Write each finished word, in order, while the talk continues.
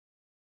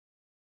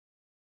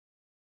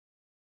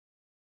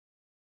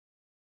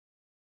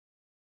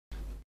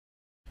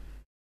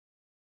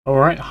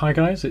Alright, hi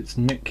guys, it's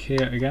Nick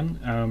here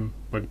again.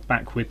 We're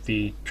back with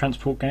the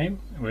transport game.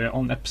 We're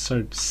on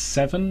episode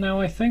 7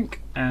 now, I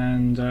think,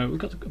 and we've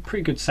got a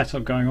pretty good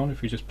setup going on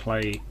if we just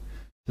play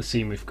the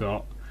scene we've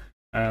got.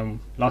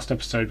 Last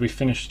episode we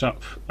finished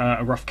up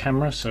a rough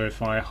camera, so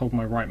if I hold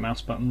my right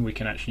mouse button we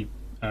can actually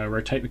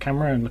rotate the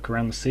camera and look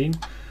around the scene.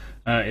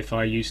 If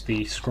I use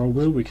the scroll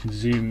wheel we can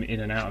zoom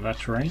in and out of our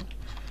terrain,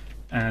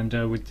 and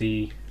with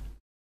the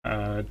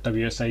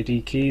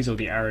WSAD keys or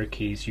the arrow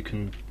keys you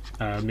can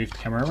move the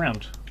camera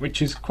around,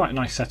 which is quite a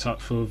nice setup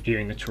for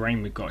viewing the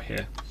terrain we've got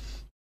here.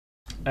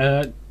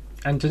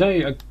 And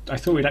today I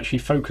thought we'd actually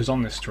focus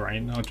on this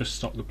terrain. I'll just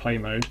stop the play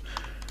mode,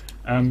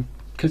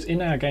 because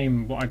in our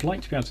game what I'd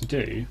like to be able to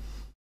do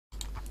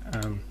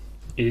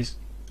is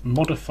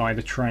modify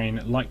the terrain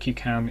like you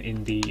can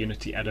in the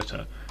Unity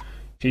editor.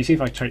 So you see,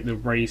 if I take the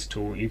raise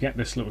tool you get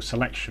this little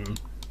selection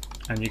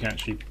and you can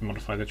actually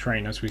modify the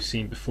terrain as we've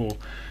seen before.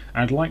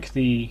 I'd like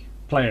the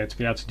player to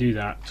be able to do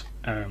that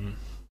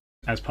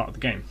as part of the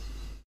game.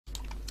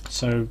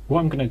 So what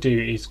I'm going to do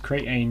is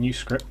create a new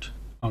script.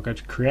 I'll go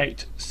to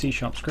create C#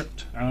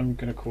 script and I'm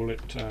going to call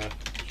it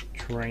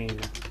terrain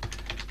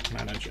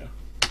manager.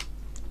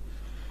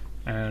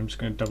 And I'm just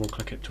going to double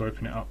click it to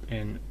open it up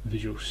in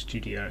Visual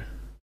Studio.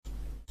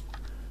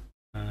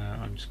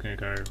 I'm just going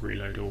to go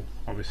reload all.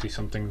 Obviously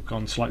something's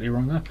gone slightly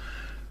wrong there.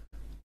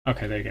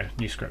 Okay, there you go,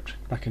 new script,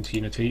 back into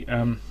Unity.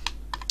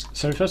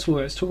 So first of all,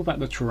 let's talk about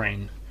the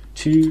terrain.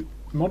 To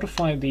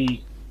modify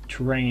the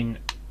terrain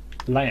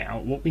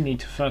layout, what we need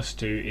to first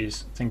do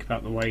is think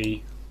about the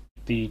way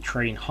the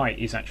terrain height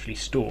is actually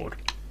stored.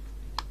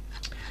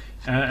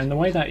 And the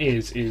way that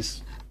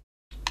is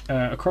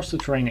across the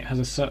terrain it has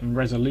a certain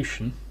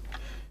resolution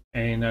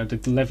in the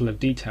level of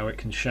detail it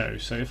can show.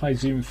 So if I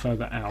zoom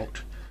further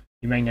out,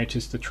 you may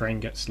notice the terrain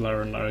gets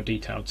lower and lower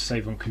detail to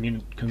save on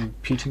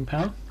computing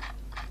power.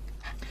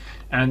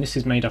 And this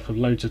is made up of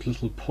loads of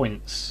little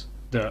points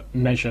that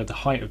measure the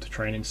height of the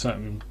terrain in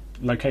certain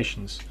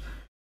locations.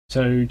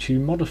 So to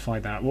modify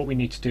that, what we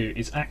need to do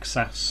is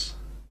access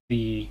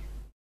the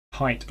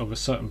height of a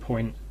certain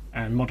point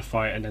and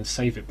modify it and then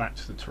save it back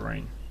to the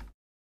terrain.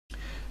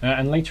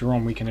 And later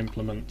on we can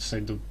implement, say,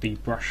 the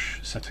brush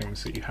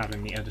settings that you have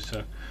in the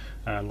editor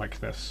like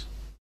this.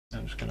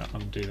 I'm just going to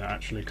undo that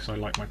actually because I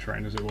like my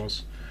terrain as it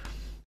was.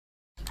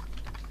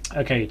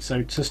 Okay,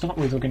 so to start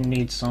with we're going to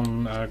need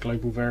some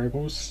global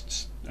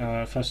variables.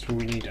 First of all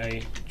we need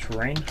a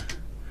terrain.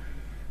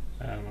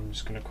 I'm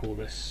just going to call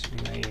this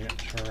main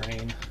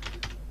terrain.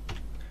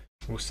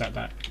 We'll set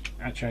that.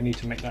 Actually I need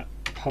to make that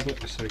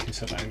public so we can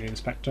set that in the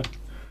inspector.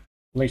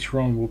 Later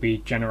on we'll be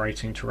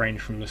generating terrain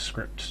from the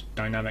script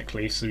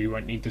dynamically, so we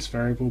won't need this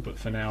variable, but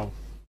for now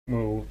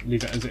we'll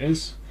leave it as it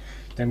is.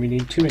 Then we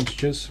need two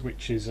integers,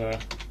 which is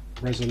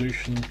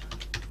resolution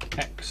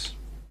x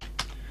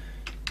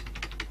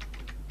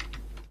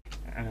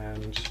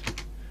and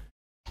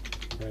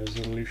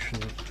resolution,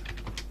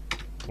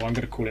 well, I'm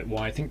going to call it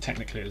y. I think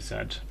technically it's z,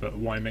 but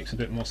y makes a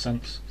bit more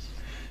sense.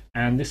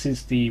 And this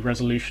is the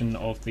resolution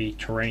of the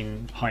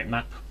terrain height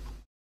map,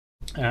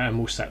 and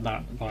we'll set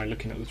that by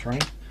looking at the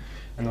terrain.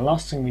 And the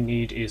last thing we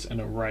need is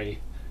an array,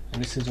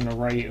 and this is an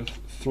array of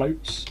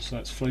floats, so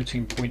that's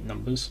floating point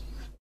numbers,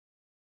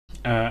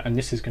 and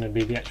this is going to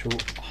be the actual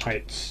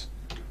heights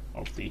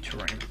of the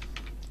terrain.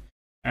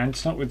 And to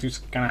start with, we're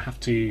just going to have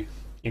to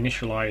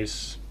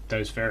initialize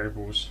those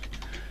variables.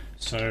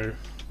 So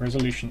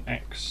resolution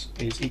x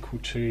is equal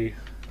to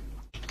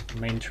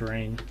main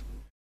terrain,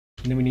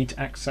 and then we need to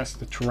access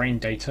the terrain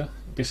data.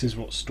 This is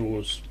what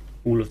stores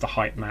all of the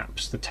height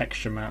maps, the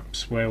texture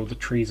maps, where all the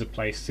trees are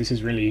placed. This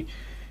is really,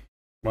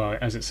 well,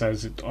 as it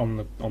says on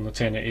the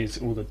tin, it is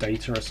all the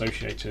data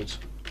associated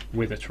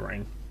with a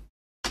terrain.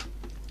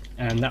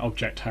 And that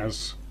object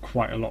has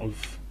quite a lot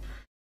of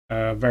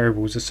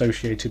variables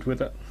associated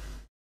with it.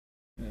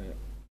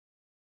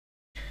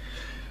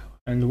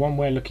 And the one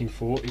we're looking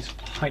for is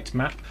height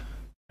map,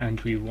 and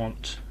we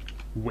want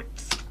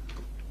width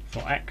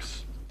for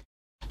x,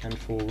 and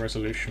for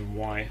resolution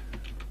y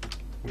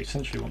we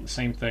essentially want the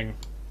same thing,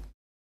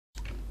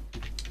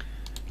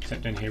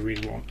 except in here we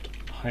want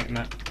height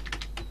map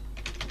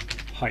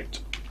height,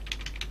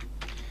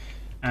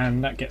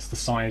 and that gets the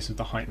size of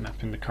the height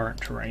map in the current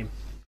terrain.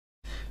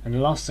 And the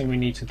last thing we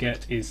need to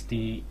get is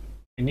the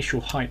initial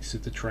heights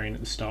of the terrain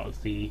at the start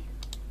of the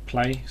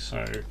play.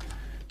 So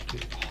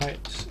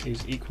height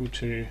is equal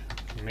to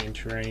main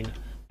terrain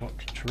dot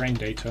terrain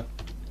data,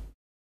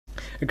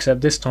 except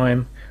this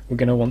time we're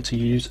going to want to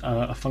use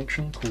a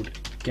function called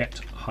get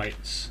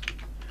heights,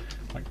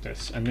 like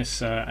this. And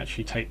this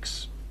actually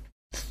takes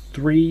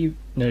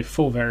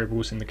four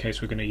variables in the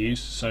case we're going to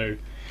use. So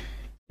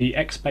the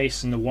x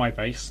base and the y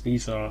base,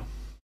 these are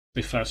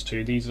the first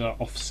two, these are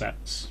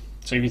offsets.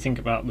 So if you think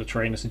about the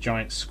terrain as a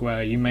giant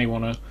square, you may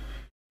want to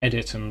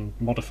edit and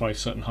modify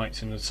certain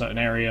heights in a certain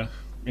area.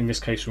 In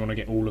this case we want to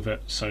get all of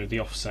it, so the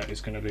offset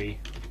is going to be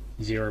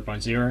 0 by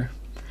 0,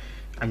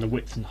 and the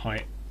width and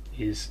height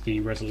is the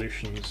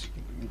resolutions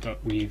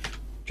that we've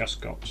just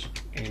got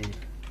in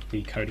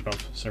the code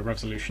above, so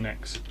resolution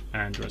x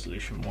and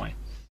resolution y.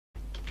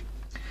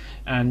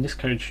 and this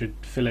code should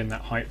fill in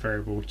that height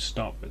variable to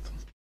start with.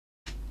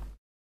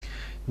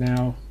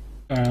 Now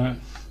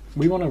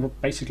we want to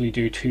basically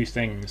do two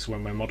things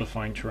when we're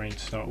modifying terrain to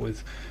start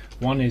with.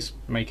 One is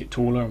make it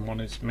taller and one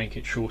is make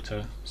it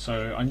shorter.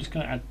 So I'm just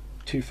going to add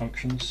two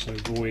functions, so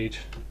void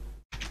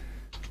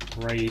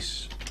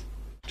raise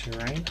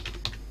terrain,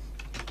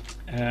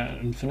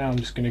 and for now I'm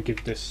just going to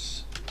give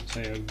this,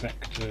 say, a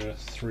vector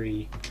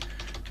 3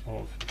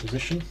 of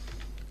position,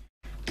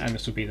 and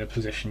this will be the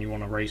position you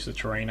want to raise the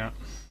terrain at,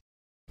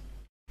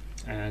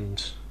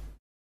 and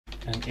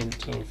an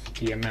int of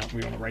the amount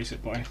we want to raise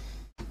it by.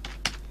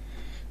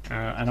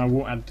 And I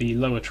will add the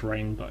lower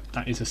terrain, but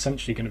that is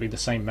essentially going to be the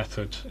same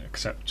method,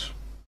 except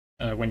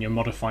when you're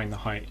modifying the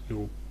height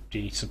you'll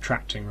be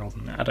subtracting rather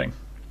than adding.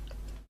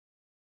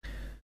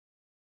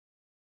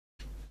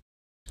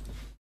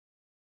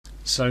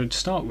 So to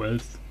start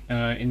with,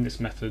 in this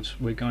method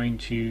we're going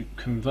to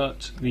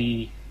convert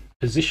the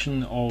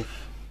position of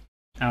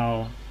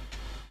our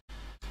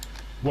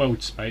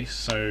world space.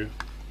 So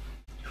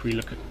if we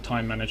look at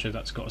Time Manager,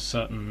 that's got a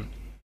certain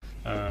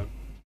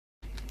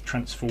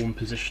transform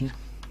position.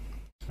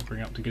 I'll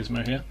bring up the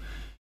gizmo here,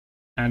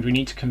 and we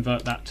need to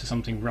convert that to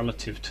something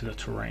relative to the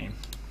terrain.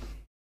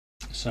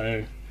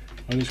 So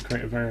I'll just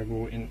create a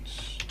variable int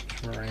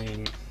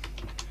terrain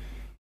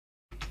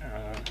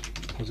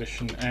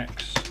position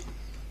x,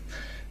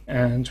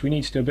 and we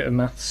need to do a bit of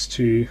maths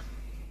to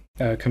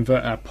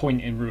convert our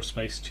point in real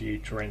space to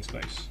terrain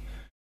space.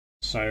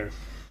 So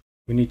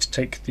we need to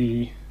take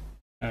the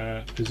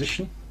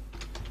position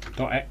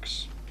dot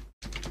x,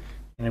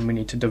 and then we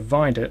need to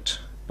divide it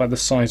by the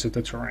size of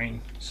the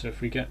terrain. So if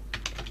we get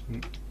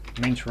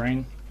main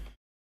terrain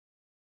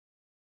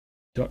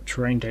dot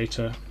terrain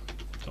data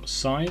dot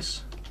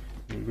size,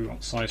 we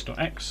want size dot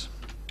x,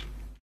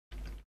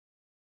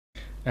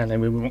 and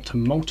then we want to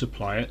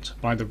multiply it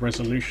by the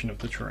resolution of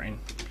the terrain,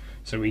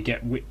 so we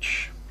get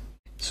which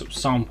sort of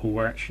sample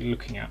we're actually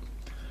looking at.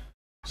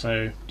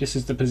 So this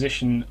is the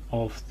position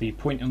of the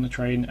point on the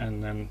terrain,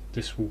 and then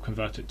this will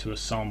convert it to a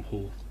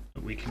sample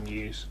that we can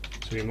use.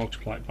 So we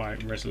multiply it by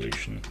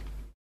resolution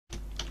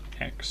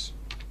x.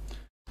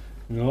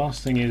 And the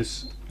last thing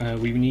is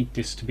we need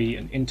this to be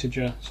an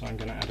integer, so I'm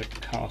going to add a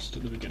cast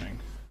at the beginning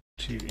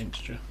to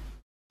integer.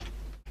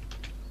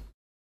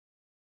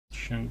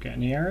 Shouldn't get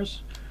any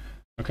errors.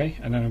 Okay,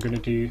 and then I'm going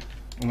to do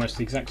almost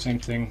the exact same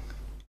thing,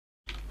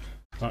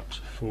 but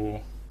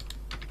for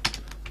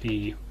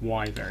the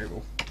y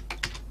variable.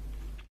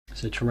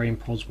 So terrain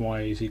pos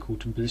y is equal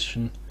to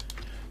position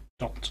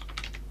dot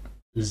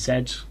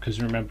z,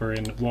 because remember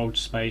in world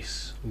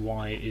space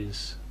y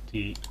is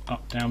the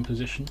up down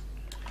position.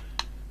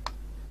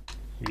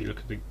 If you look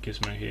at the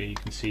gizmo here, you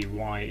can see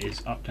y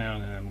is up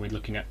down, and we're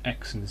looking at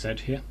x and z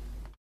here.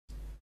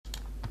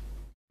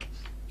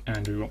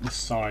 And we want the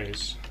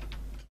size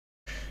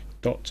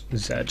dot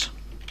z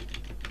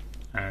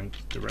and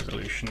the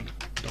resolution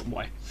dot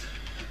y.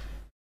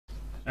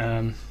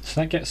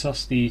 So that gets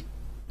us the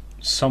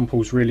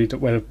samples really that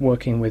we're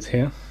working with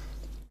here.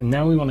 And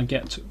now we want to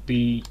get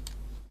the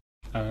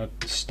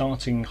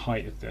starting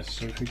height of this.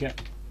 So if we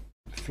get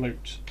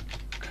float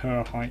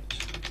cur height,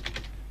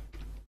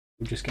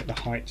 we'll just get the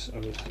height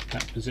of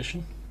that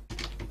position,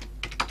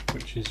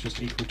 which is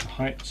just equal to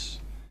heights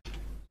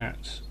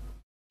at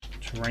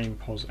terrain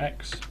pos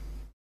x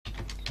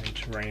and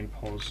terrain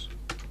pos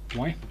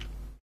y.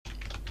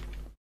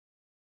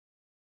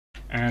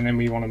 And then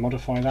we want to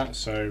modify that,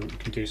 so we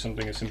can do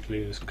something as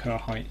simply as cur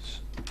height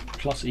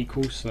plus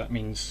equals, so that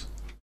means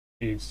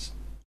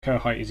cur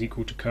height is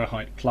equal to cur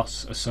height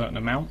plus a certain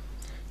amount.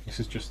 This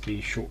is just the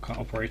shortcut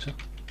operator,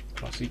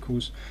 plus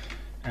equals,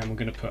 and we're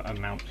going to put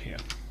amount here.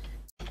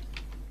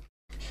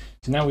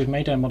 So now we've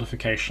made our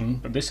modification,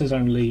 but this is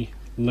only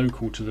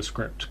local to the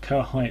script.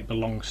 Cur height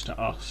belongs to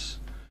us.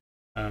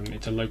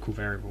 It's a local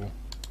variable,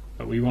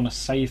 but we want to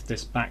save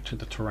this back to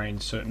the terrain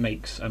so it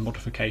makes a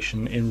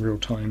modification in real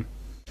time.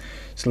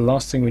 So the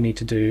last thing we need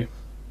to do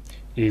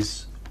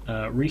is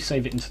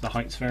resave it into the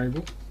heights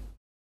variable.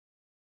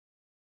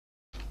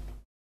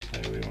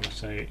 So we want to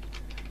say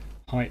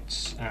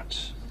heights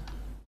at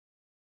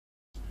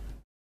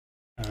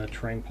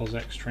terrain pos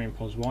x, terrain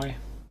pos y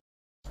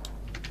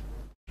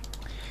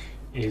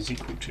is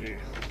equal to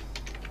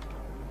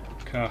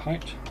cur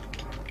height.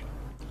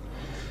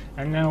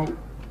 And now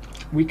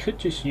we could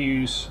just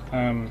use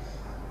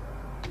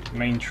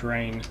main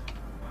terrain.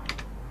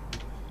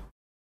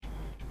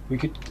 We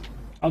could.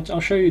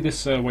 I'll show you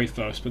this way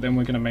first, but then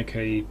we're going to make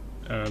a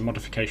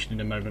modification in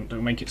a moment that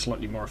will make it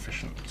slightly more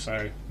efficient.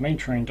 So main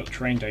terrain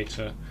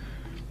data,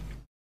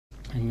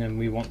 and then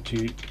we want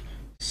to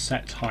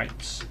set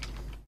heights.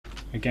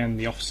 Again,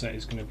 the offset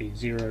is going to be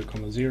 0,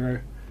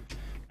 0,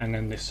 and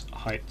then this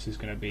height is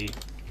going to be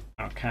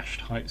our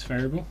cached heights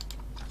variable,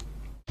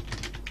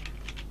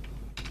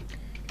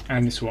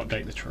 and this will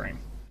update the terrain.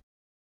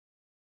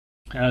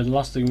 The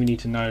last thing we need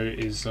to know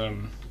is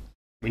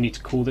we need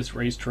to call this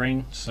raise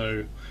terrain.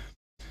 So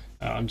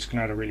I'm just going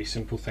to add a really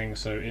simple thing.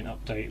 So in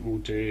update we'll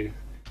do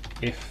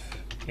if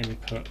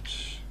input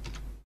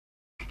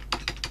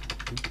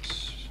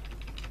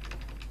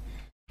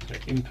So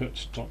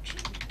input dot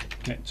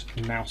get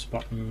mouse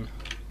button.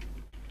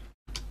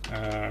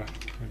 We'll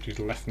do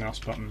the left mouse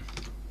button.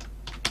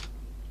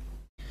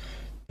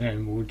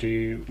 Then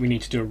we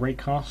need to do a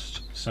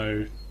raycast,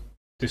 so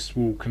this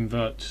will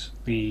convert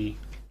the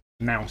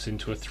mouse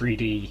into a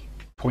 3D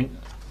point.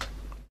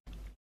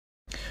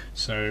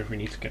 So we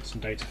need to get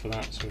some data for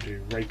that, so we'll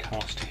do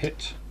raycast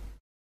hit.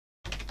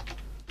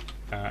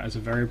 As a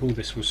variable,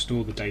 this will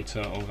store the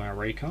data of our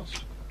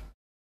raycast.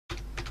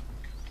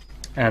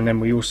 And then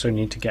we also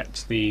need to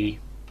get the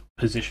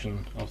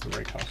position of the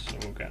raycast, so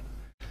we'll get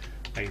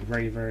a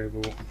ray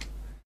variable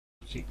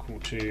is equal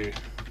to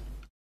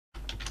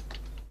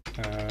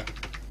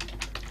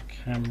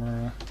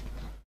camera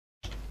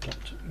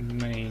dot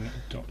main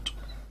dot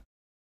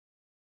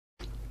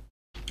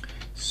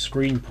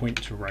screen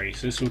point to ray.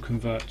 So this will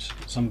convert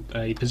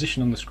a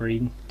position on the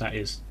screen, that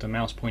is the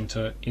mouse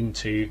pointer,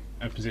 into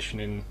a position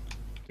in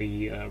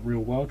the real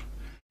world.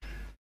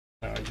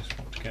 So I just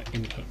want to get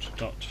input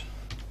dot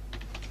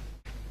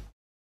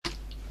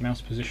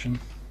mouse position,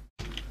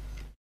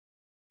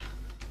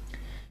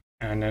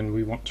 and then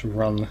we want to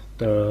run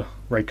the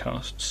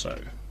raycast. So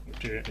we'll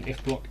do an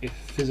if block, if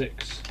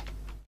physics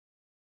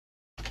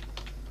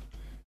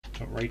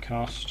dot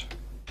raycast,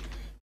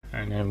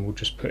 and then we'll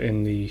just put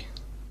in the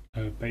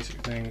basic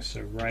things,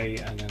 so ray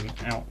and then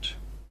out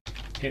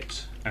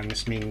hit, and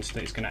this means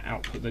that it's going to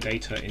output the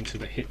data into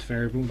the hit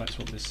variable. That's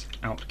what this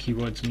out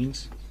keywords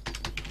means.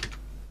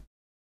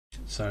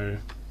 So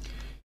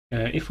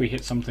if we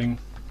hit something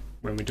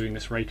when we're doing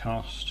this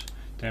raycast,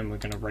 then we're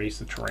going to raise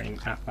the terrain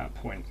at that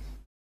point.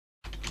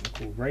 We'll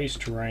call raise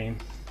terrain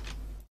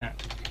at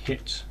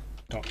hit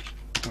dot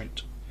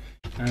point,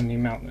 and the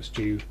amount that's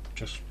due,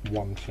 just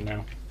 1 for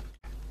now.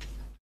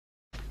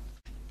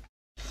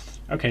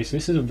 Okay, so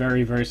this is a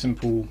very, very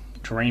simple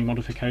terrain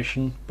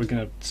modification. We're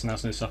going to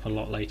snazz this up a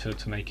lot later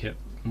to make it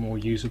more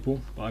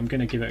usable, but I'm going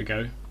to give it a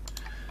go.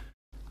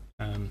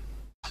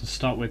 To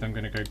start with, I'm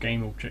going to go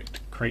game object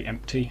create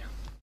empty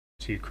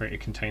to create a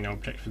container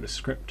object for this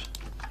script.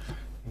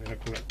 I'm going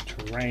to call it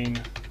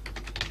terrain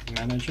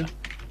manager.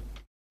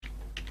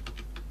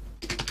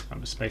 I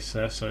have a space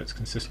there so it's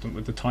consistent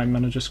with the time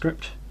manager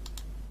script.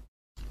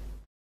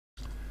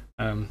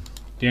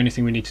 The only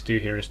thing we need to do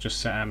here is just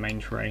set our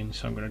main terrain,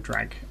 so I'm going to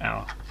drag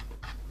our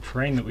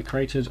terrain that we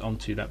created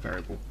onto that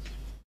variable.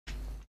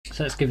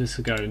 So let's give this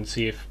a go and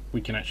see if we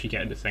can actually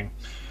get anything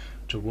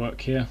to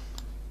work here.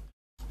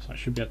 So I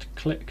should be able to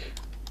click.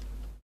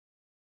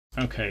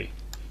 Okay,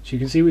 so you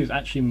can see we've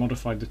actually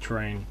modified the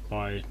terrain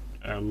by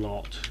a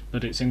lot,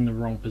 but it's in the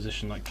wrong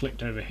position. I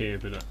clicked over here,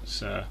 but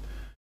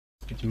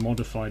it's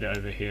modified it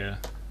over here,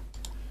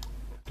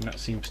 and that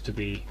seems to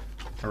be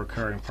a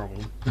recurring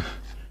problem.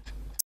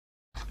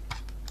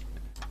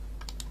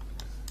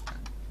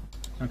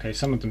 Okay,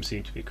 some of them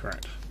seem to be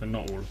correct, but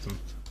not all of them.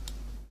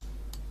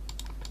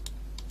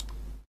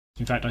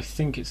 In fact, I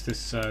think it's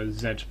this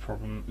Z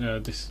problem,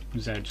 this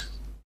Z.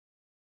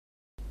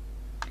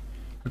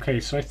 Okay,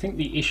 so I think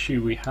the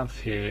issue we have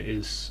here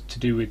is to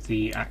do with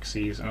the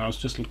axes, and I was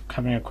just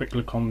having a quick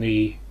look on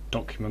the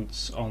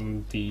documents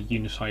on the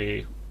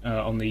Unity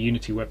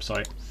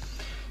website,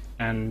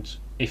 and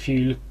if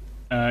you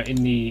in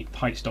the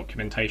heights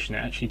documentation, it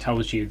actually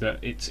tells you that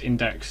it's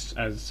indexed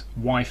as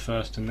Y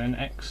first and then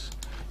X.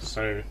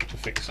 So to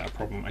fix that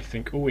problem, I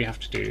think all we have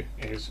to do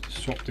is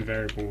swap the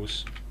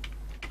variables,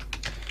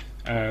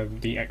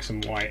 the X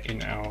and Y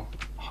in our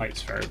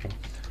heights variable,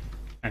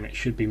 and it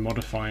should be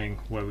modifying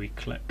where we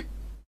click.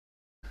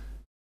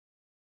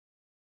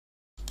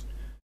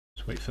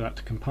 Just wait for that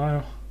to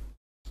compile.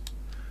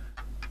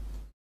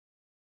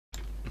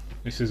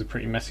 This is a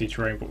pretty messy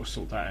terrain, but we'll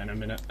sort that in a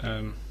minute.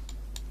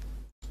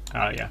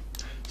 Yeah.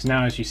 So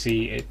now, as you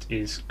see, it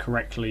is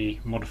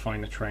correctly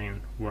modifying the terrain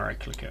where I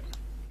click it.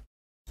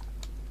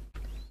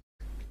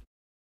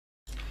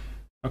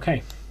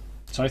 Okay,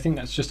 so I think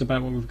that's just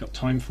about what we've got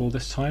time for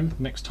this time.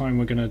 Next time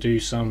we're going to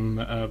do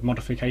some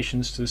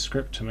modifications to the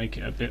script to make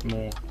it a bit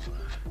more,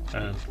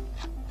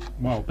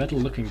 well, better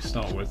looking to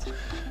start with,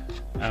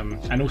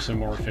 and also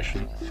more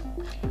efficient.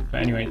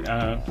 But anyway,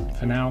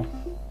 for now,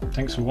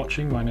 thanks for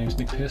watching. My name is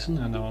Nick Pearson,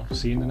 and I'll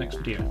see you in the next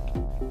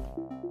video.